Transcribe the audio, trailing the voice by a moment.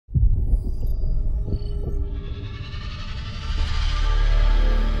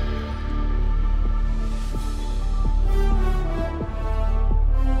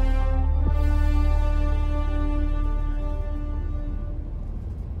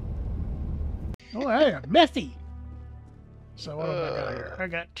Oh, hey, messy. So what have I got here? I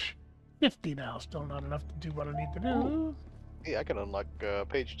got 50 now. Still not enough to do what I need to do. Ooh. Yeah, I can unlock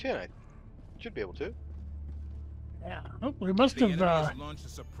page 10. I should be able to. Yeah. Oh, we must have. Launched a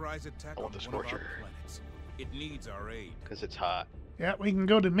surprise attack I want on the one of our Scorcher. planets. It needs our aid. Because it's hot. Yeah, we can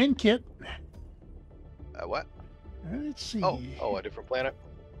go to Minkit. What? Let's see. Oh, a different planet?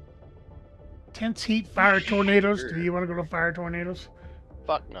 Tense heat, fire tornadoes. Sure. Do you want to go to fire tornadoes?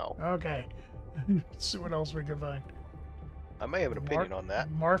 Fuck no. Okay. Let's see what else we can find. I may have an opinion on that.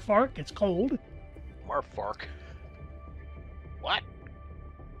 Marfark. It's cold. Marfark. What?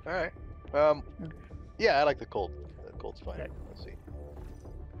 Alright. Yeah, I like the cold. The cold's fine. Okay. Let's see.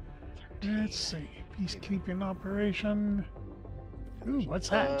 Let's see. Peacekeeping operation. Ooh, what's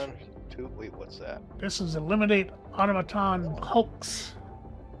that? Wait, what's that? This is eliminate automaton hoax.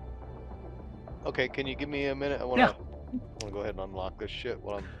 Okay, can you give me a minute? I wanna go ahead and unlock this shit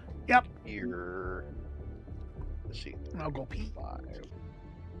while I'm here. Let's see. I'll go pee. 5.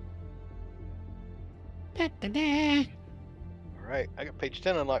 Da-da-da. Alright, I got page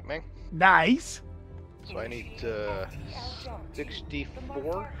 10 unlocked, man. Nice. So I need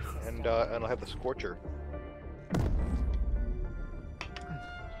 64, and I'll have the Scorcher.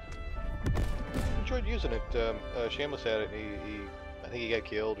 Enjoyed using it. Shameless had it, and I think he got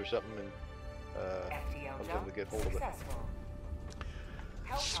killed or something, and I was able to get hold of it.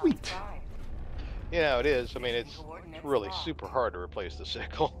 Sweet. Yeah, it is. I mean, it's really super hard to replace the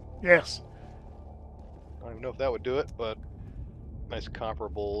sickle. Yes. I don't even know if that would do it, but nice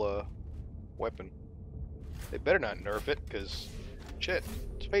comparable weapon. They better not nerf it, because shit,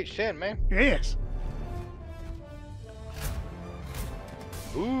 it's page 10, man. Yes.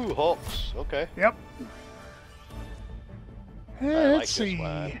 Ooh, Hulks. Okay. Yep. I like Let's this see.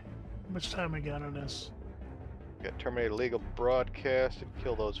 one. How much time we got on this? Got terminate illegal broadcast and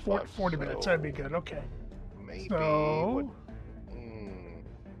kill those fucks. 40 minutes. That'd be good. Okay. Maybe. So,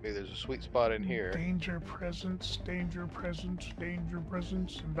 Maybe there's a sweet spot in here. danger presence, danger presence, danger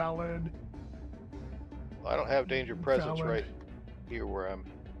presence, invalid. I don't have danger presence Valid. right here where I'm.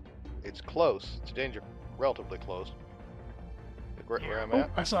 It's close. It's danger, relatively close. Like right where I'm Oh, at.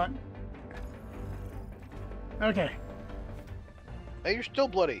 I saw it. Okay. Hey, you're still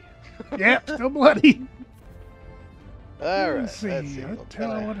bloody. Yeah, still bloody. All right. Let's see. Let's see. I'll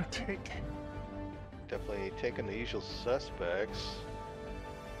tell you what to take. Definitely taking the usual suspects.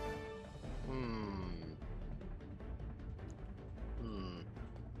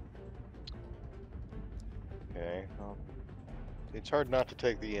 Okay. Well, it's hard not to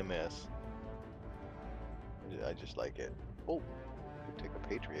take the EMS. I just like it. Oh, could take a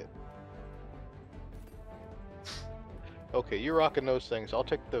Patriot. Okay, you're rocking those things. I'll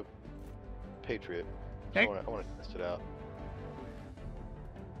take the Patriot. Okay. I want to test it out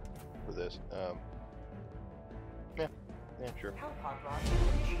for this. Yeah, sure.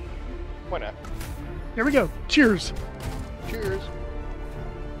 Why not? Here we go. Cheers. Cheers.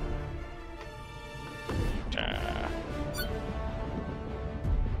 Ah.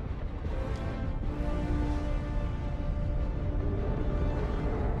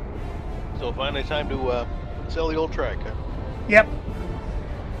 So finally time to sell the old track, huh? Yep.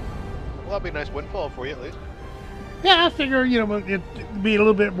 Well, that'll be a nice windfall for you at least. Yeah, I figure, it'd be a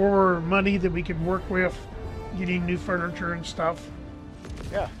little bit more money that we could work with getting new furniture and stuff.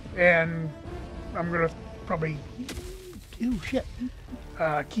 Yeah. And I'm going to probably,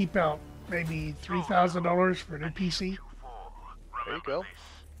 keep out maybe $3,000 for a new PC. There you go.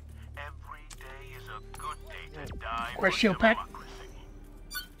 Quest shield pack.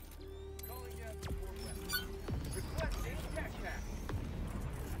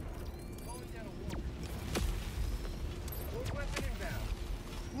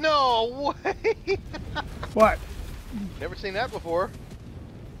 No way! What? Never seen that before.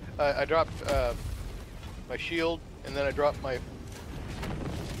 I dropped my shield, and then I dropped my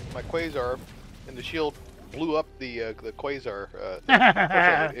quasar, and the shield blew up the quasar.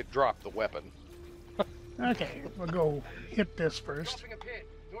 It dropped the weapon. Okay, we'll go hit this first.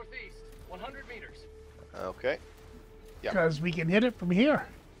 Northeast, 100 meters. Okay. Yeah. Because we can hit it from here.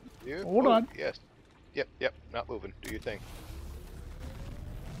 Hold on. Yes. Yep. Not moving. Do your thing.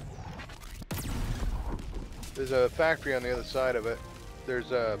 There's a factory on the other side of it. There's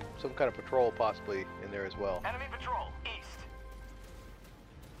some kind of patrol possibly in there as well. Enemy patrol, east.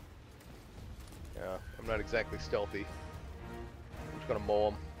 Yeah, I'm not exactly stealthy. I'm just gonna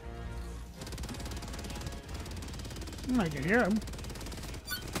mow them. I can hear him.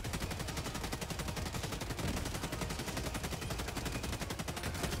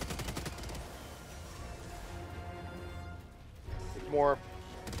 There's more.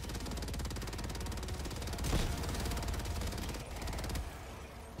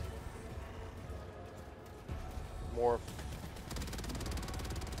 more.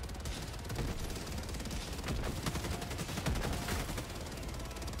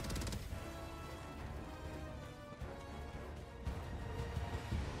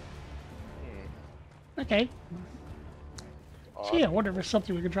 Okay. Odd. So yeah, I wonder if there's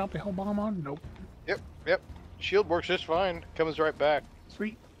something we can drop the hell bomb on. Nope. Yep. Shield works just fine. Comes right back.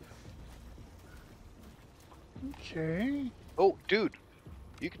 Sweet. Okay. Oh, dude.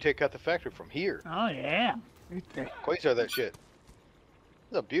 You can take out the factory from here. Oh yeah. Right there. Quasar that shit.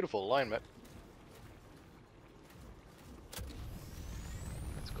 This is a beautiful alignment.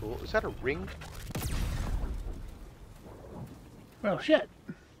 That's cool. Is that a ring? Well, shit.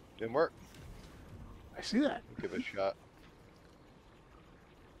 Didn't work. I see that. Give it a shot.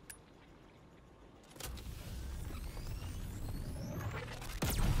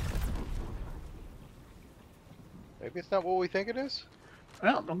 Maybe it's not what we think it is?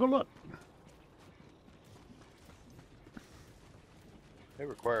 Well, don't go look. They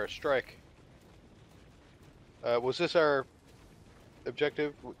require a strike. Was this our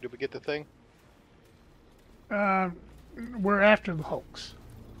objective? Did we get the thing? We're after the Hulks.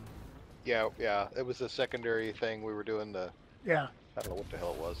 Yeah. It was the secondary thing we were doing. Yeah. I don't know what the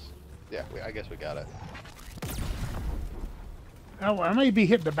hell it was. Yeah, I guess we got it. Oh, I may be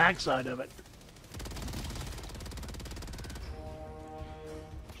hitting the backside of it.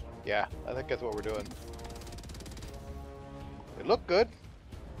 Yeah, I think that's what we're doing. It looked good.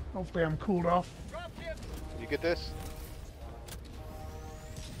 Hopefully I'm cooled off. Did you get this?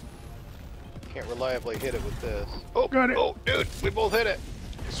 Can't reliably hit it with this. Oh, Got it. Oh, dude, we both hit it.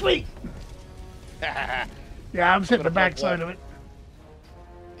 Sweet. Yeah, Yeah, I'm hitting the gonna flank backside left. of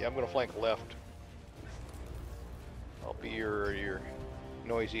it. I'm gonna flank left. I'll be your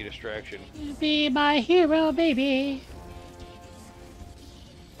noisy distraction. Be my hero, baby.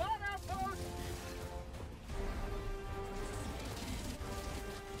 Spawn outpost!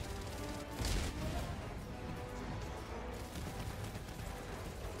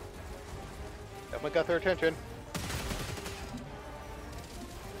 That one got their attention.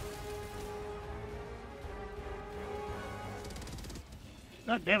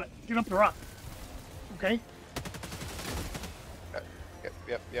 God damn it. Get up the rock. Okay.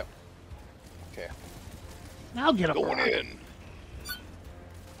 Yep. Okay. Now get up the Going rock. in.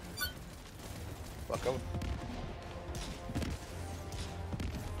 Fuck 'em.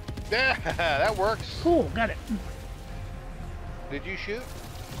 Yeah, that works. Cool, got it. Did you shoot?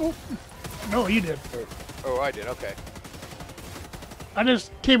 Oh. No, you did. Oh, I did. Okay. I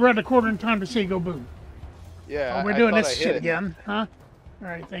just came around the corner in time to see it go boom. Yeah. Oh, we're I doing thought this I hit shit it. again, huh?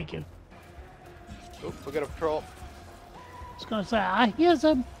 Alright, thank you. Oh, we got a patrol. I was gonna say, I hear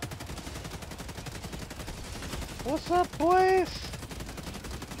some. What's up, boys?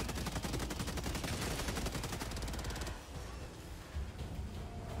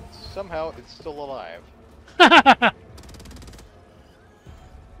 Somehow it's still alive.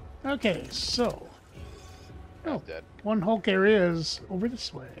 Okay, so. Oh, Oh, dead. one Hulk area is over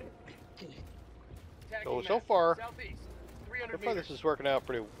this way. So far, Southeast, so 300 far meters. this is working out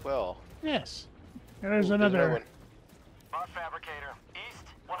pretty well. Yes. And there's Ooh, another. one. Bot fabricator, east,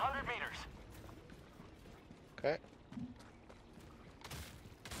 100 meters. Okay.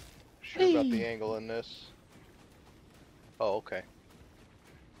 Sure about the Hey. angle in this. Oh, okay.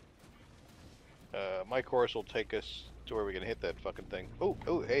 My course will take us to where we can hit that fucking thing. Oh,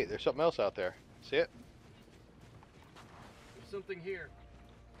 hey, there's something else out there. See it? There's something here.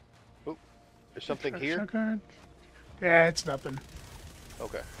 There's something here? Sucker. Yeah, it's nothing.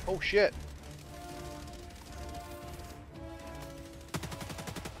 Okay. Oh, shit.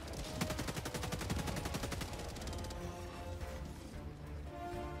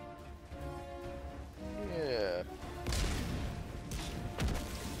 Yeah.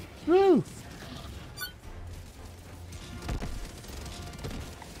 Woo!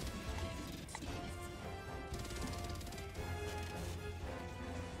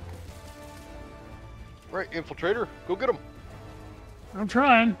 Right, infiltrator. Go get him. I'm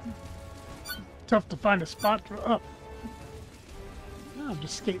trying. Tough to find a spot for up. Oh, I'm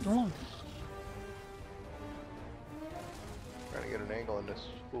just skating along. Trying to get an angle on this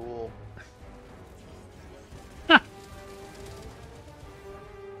fool.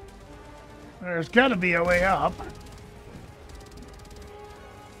 There's got to be a way up.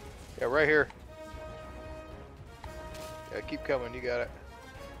 Yeah, right here. Yeah, keep coming. You got it.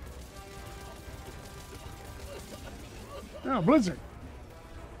 Oh, blizzard.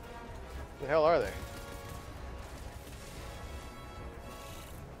 The hell are they?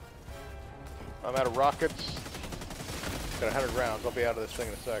 I'm out of rockets. Got 100 rounds. I'll be out of this thing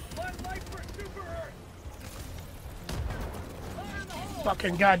in a sec. One light for Super Earth.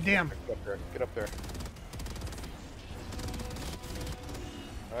 Fucking goddamn. Get up there. Get up there.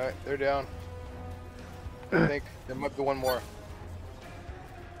 Alright, they're down. I think there might be one more.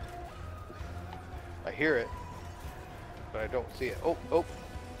 I hear it, but I don't see it. Oh, oh.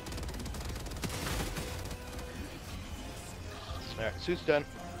 Alright, suit's done.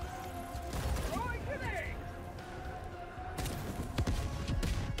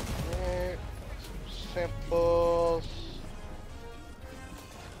 Alright, some samples.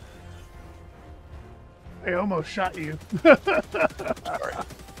 I almost shot you. Sorry.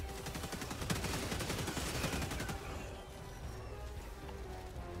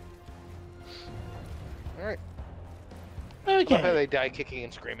 Alright. I love how Okay. they die kicking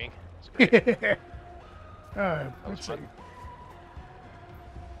and screaming. It's great. Let's see. fun.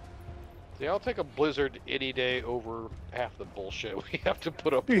 See, I'll take a blizzard any day over half the bullshit we have to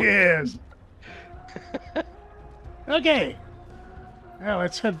put up with. Yes. Okay. Now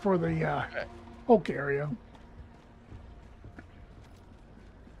let's head for the Okay. Oak area.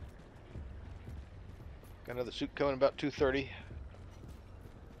 Got another suit coming about 2:30.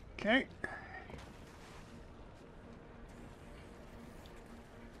 Okay.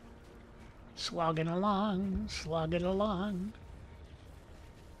 Slogging along, slogging along.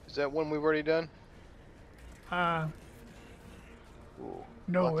 Is that one we've already done? Uh, Ooh,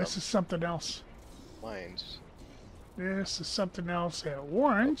 no, lots this of is something else. mines. This is something else that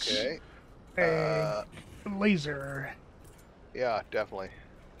warrants Okay. a laser. Yeah, definitely.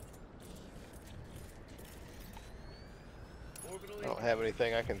 I don't have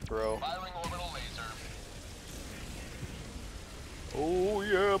anything I can throw. Firing orbital laser. Oh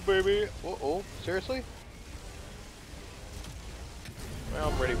yeah, baby. Uh-oh, seriously? Well,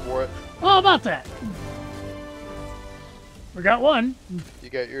 I'm ready for it. How about that? We got one. You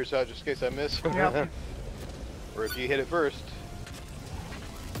got yours out just in case I miss? Yep. Or if you hit it first.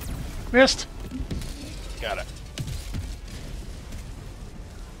 Missed. Got it.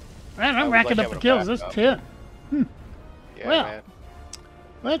 Man, I I'm would racking like up the having a kills. This backup. 10. Yeah, Well, man.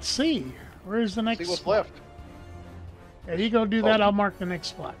 Let's see. Where's the next See what's spot? left. Yeah, you go do that. I'll mark the next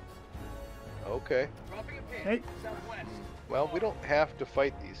spot. Okay. Dropping a pin. Okay. Southwest. Well, we don't have to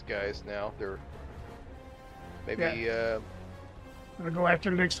fight these guys now. They're maybe Gonna go after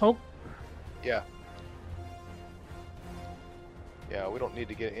the next Hope. yeah. Yeah, we don't need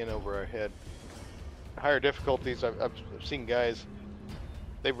to get in over our head. Higher difficulties, I've seen guys.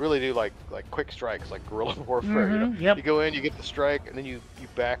 They really do like quick strikes, like guerrilla warfare. You know, Mhm, yep. you go in, you get the strike, and then you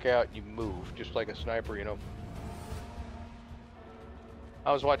back out, you move, just like a sniper. You know.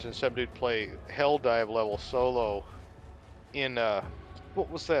 I was watching some dude play Helldive level solo in what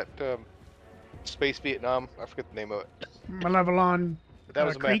was that Space Vietnam? I forget the name of it. Malevolon. But that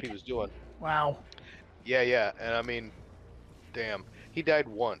was the map Creek? he was doing. Wow. Yeah, yeah, and I mean, damn, he died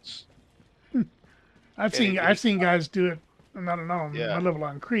once. I've And he- seen guys do it. Not on Yeah.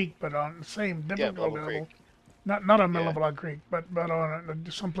 Malevolon Creek, but on the same Yeah, difficulty Level level. Creek. Not on Malevolon Creek, but on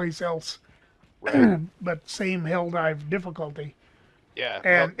someplace else. Right. But same Helldive difficulty, Yeah.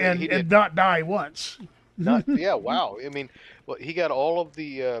 and well, he and did not die once. not. Yeah. Wow. I mean, well, he got all of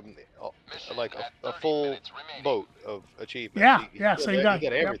the like a full boat of achievements. Yeah, He yeah, got same e- guy. He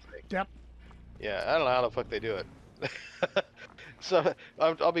got Yep. everything. Yep. Yeah, I don't know how the fuck they do it. So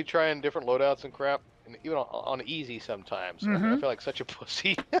I'll be trying different loadouts and crap, and even on easy sometimes. I Mhm. feel like such a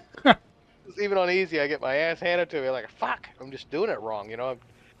pussy. 'Cause even on easy, I get my ass handed to me. Like, fuck, I'm just doing it wrong. You know, I've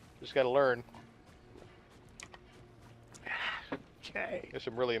just got to learn. Okay. There's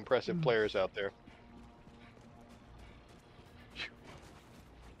some really impressive players out there.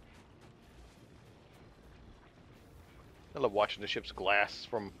 I love watching the ship's glass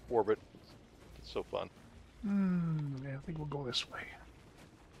from orbit. It's so fun. Yeah, I think we'll go this way.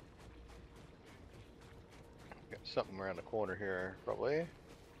 Got something around the corner here, probably.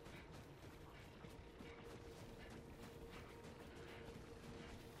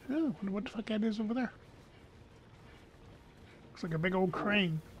 Oh, wonder what the fuck that is over there. Looks like a big old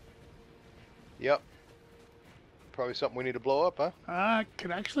crane. Yep. Probably something we need to blow up, huh?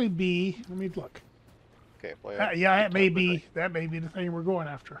 Could actually be. Let me look. Okay, play Yeah, good that may time, be. everybody. That may be the thing we're going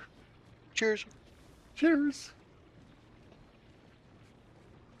after. Cheers. Cheers.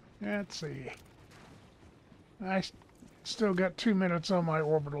 Let's see. Still got 2 minutes on my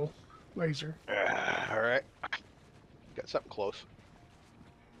orbital laser. All right. Got something close.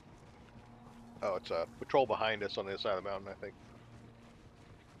 Oh, it's a patrol behind us on the other side of the mountain, I think.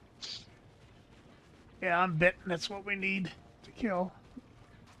 Yeah, I'm betting that's what we need to kill.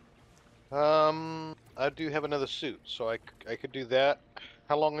 I do have another suit, so I could do that.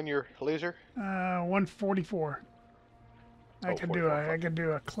 How long on your laser? 144. I Oh, can 44 I can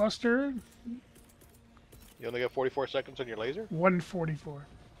do a cluster. You only got 44 seconds on your laser? 144.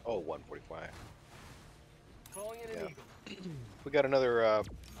 Oh, 145. Calling in an Yeah. eagle. We got another Attack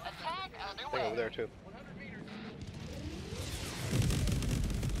thing underway. over there too. 100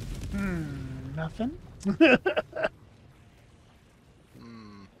 meters. Nothing.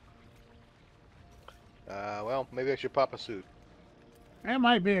 Hmm. Well, maybe I should pop a suit. That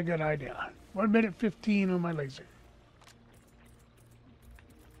might be a good idea. 1 minute 15 on my laser.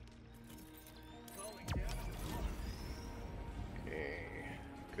 Okay.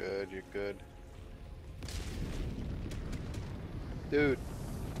 Good, you're good. Dude.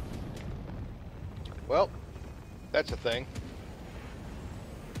 Well, that's a thing.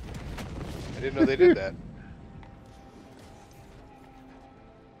 I didn't know they did that.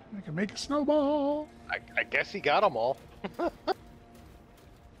 I can make a snowball. I guess he got them all.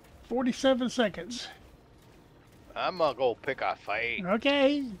 47 seconds. I'm gonna go pick a fight.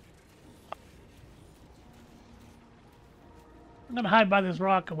 Okay. I'm gonna hide by this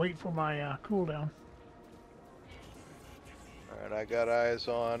rock and wait for my cooldown. Alright, I got eyes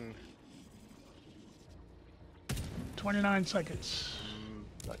on... 29 seconds.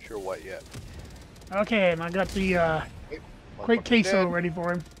 not sure what yet. Okay, and I got the Hey, Quake motherfucker's queso dead. ready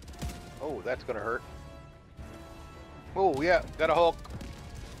for him. Oh, that's gonna hurt. Oh, yeah, got a Hulk.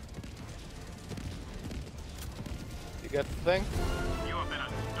 You got the thing? You have been a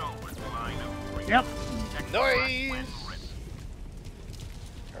stalwart line of three. Yep. Nice!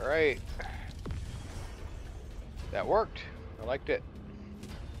 Alright. That worked. I liked it.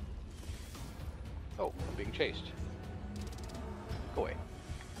 Oh, I'm being chased. Go away.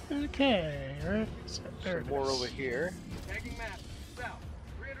 Okay, right. So there Some it more is. over here. Tagging map. South.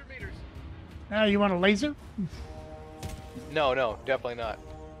 300 meters. Now you want a laser? No, no, definitely not.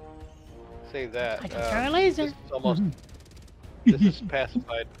 Save that. I can try a laser. This is almost. This is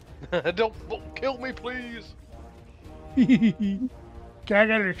pacified. Don't kill me, please. Okay, I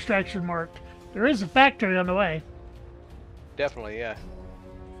got an extraction marked. There is a factory on the way. Definitely, yeah.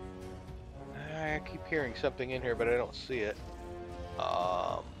 I keep hearing something in here, but I don't see it.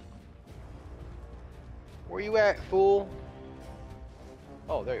 Where you at, fool?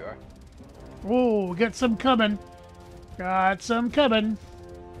 Oh, there you are. Oh, got some coming. Got some coming.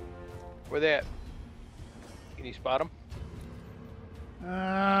 Where they at? Can you spot them?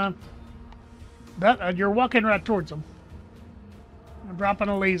 You're walking right towards them. I'm dropping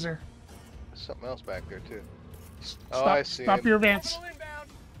a laser. There's something else back there too. Stop, Oh, I see Stop him. your advance. Inbound.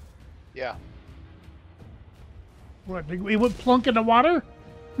 Yeah. What? We went plunk in the water?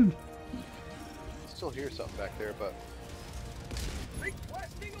 Still hear something back there, but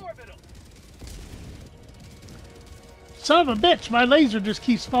Requesting orbital. Son of a bitch! My laser just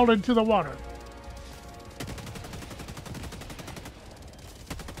keeps falling into the water.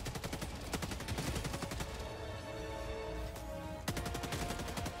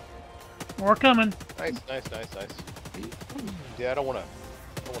 More coming. nice. Yeah, I don't wanna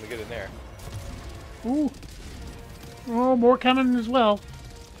get in there. Ooh. Oh, more coming as well.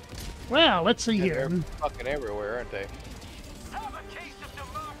 Well, let's see Yeah, here. they're fucking everywhere, aren't they? Have a taste of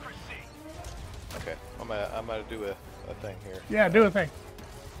democracy. Okay, I'm gonna do a thing here. Yeah, do a thing.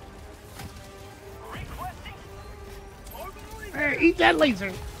 Requesting orbital. Hey, eat that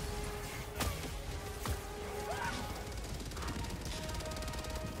laser.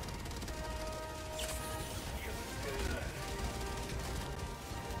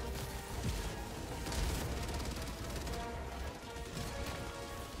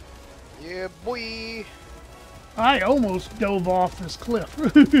 Yeah, boy. I almost dove off this cliff.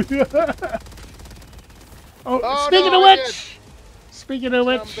 Oh, speaking no, of I which, speaking of Some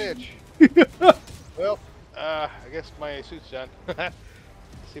which, bitch. Well, I guess my suit's done.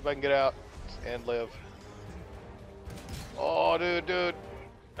 See if I can get out and live. Oh, dude.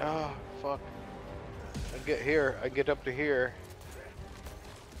 Oh, fuck. I can get here. I can get up to here.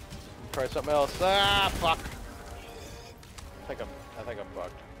 Try something else. Ah, fuck. I think I'm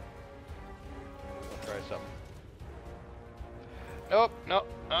fucked. I'll try something. Nope.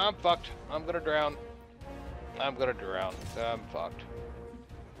 I'm fucked. I'm gonna drown. I'm fucked.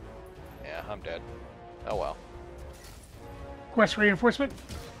 Yeah, I'm dead. Oh well. quest reinforcement.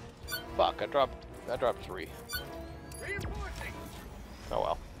 Fuck, I dropped 3. Reinforcing. Oh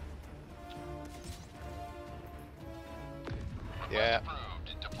well. Yeah.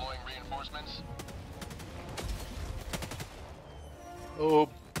 Approved. Deploying reinforcements. Oh,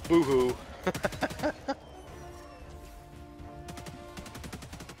 boo-hoo.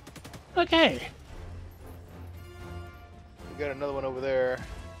 Okay, We got another one over there.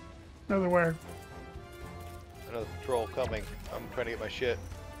 another where. Another patrol coming. I'm trying to get my shit.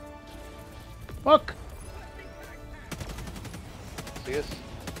 Fuck! See us?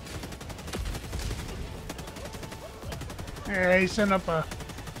 Yeah, he sent up a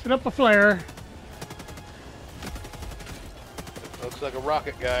flare. Looks like a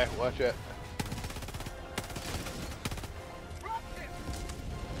rocket guy. Watch it.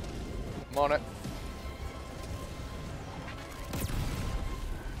 I'm on it.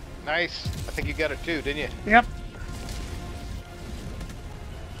 Nice. I think you got it too, didn't you? Yep.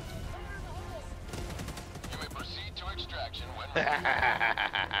 You may proceed to extraction when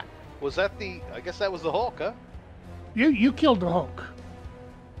Was that the... I guess that was the Hulk, huh? You killed the Hulk.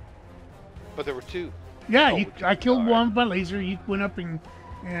 But there were two. Yeah, Oh, I killed all right. one by laser. You went up and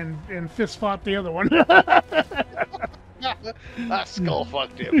fist fought the other one. I skull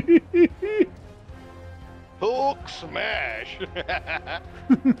fucked him. Hulk smash. We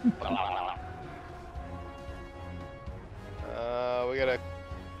gotta.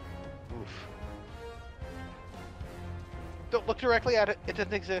 Oof. Don't look directly at it. It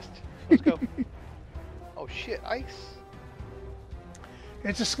doesn't exist. Let's go. Oh shit! Ice.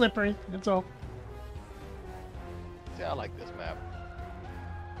 It's just slippery. That's all. See, I like this map.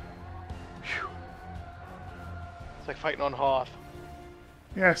 It's like fighting on Hoth.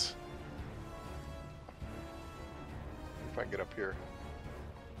 Yes. If I can get up here.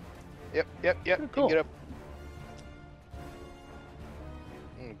 Yep. Oh, cool. Get up.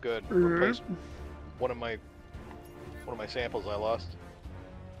 Good. Replace one of my samples I lost.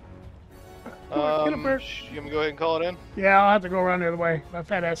 Get up there. You want me to go ahead and call it in? Yeah, I'll have to go around the other way. My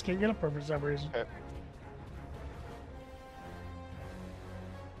fat ass can't get up there for some reason. Okay.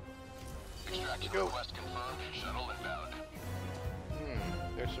 extraction Go. request confirmed. Shuttle inbound.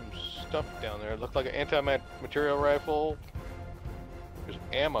 There's some stuff down there. It looked like an anti-material rifle. There's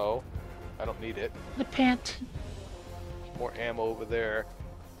ammo. I don't need it. The pant. There's more ammo over there.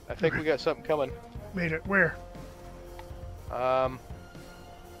 I think we got something coming. Made it. Where? I'm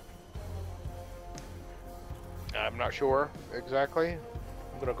not sure exactly.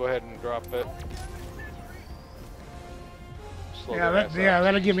 I'm gonna go ahead and drop it. Slow their ass up.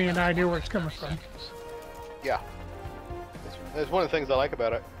 That'll give me an idea where it's coming from. Yeah. That's one of the things I like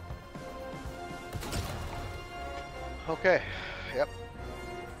about it. Okay. Yep.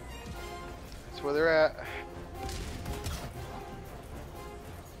 That's where they're at.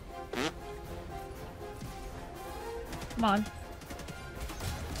 Come on.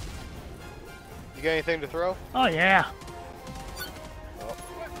 You got anything to throw? Oh yeah. Oh.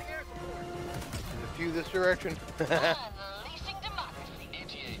 A few this direction. Unleashing democracy.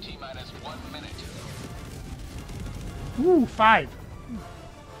 ETA T-minus 1 minute. Ooh, 5.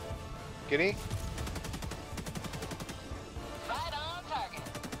 Guinea? Right on target.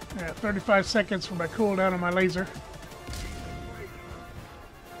 Yeah, 35 seconds for my cooldown on my laser.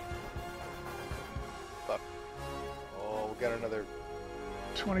 Fuck. Oh, we got another.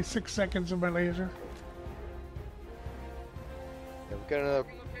 26 seconds of my laser. Yeah, we got another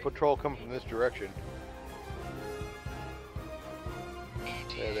patrol coming from this direction.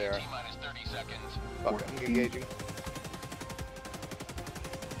 There they are. T-minus 30 seconds. Fuck, I'm engaging.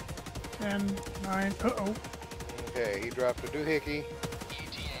 10, 9, uh-oh. Okay, he dropped a doohickey.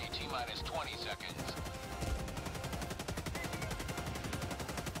 ETA T-minus 20 seconds.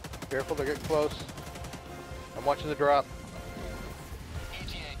 Careful, they're getting close. I'm watching the drop.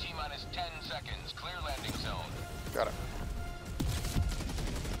 ETA T-minus 10 seconds. Clear landing zone. Got it.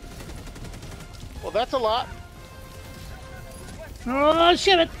 Well, that's a lot. Oh,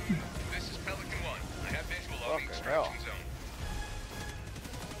 shit it! This is Pelican 1. I have visual on the Fucking extraction hell. zone.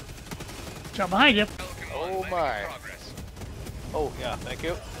 Jump behind you. Pelican 1, Oh landing in my. progress. Oh, yeah, thank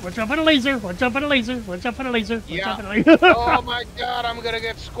you. Watch out for the laser. Watch out for the laser. Watch out for the laser. Watch Yeah. out for the laser. Oh my god, I'm gonna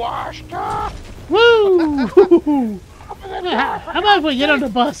get squashed. Ah! Woo! How about we get on the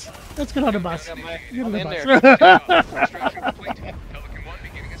bus? Let's get on the bus. Yeah, man, Get on I'm the in bus. there. Extraction complete. Pelican 1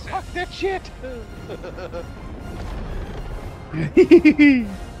 beginning ascent. Fuck that shit.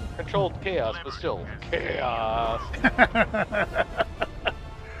 Controlled chaos, but still chaos.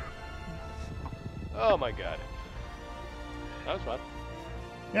 Oh my god. That was fun.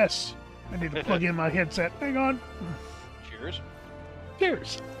 Yes. I need to plug in my headset. Hang on. Cheers.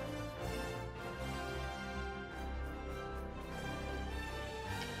 Cheers.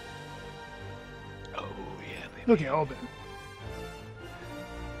 Oh yeah, baby. Look at all that.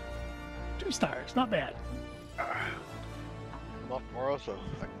 2 stars. Not bad. I'm off tomorrow, so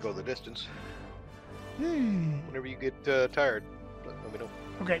I can go the distance. Hmm. Whenever you get tired, let me know.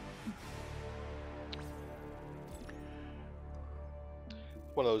 Okay.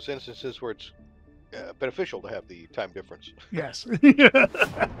 One of those instances where it's beneficial to have the time difference. Yes.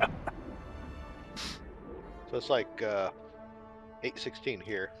 So it's like 8:16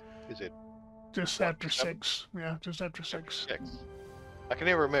 here. Is it Just What, after 7? 6. Yeah, just after 6. 6? I can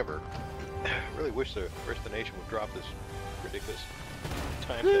never remember. I really wish the rest of the nation would drop this ridiculous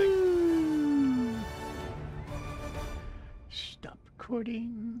time thing. Stop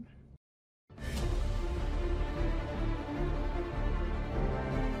recording.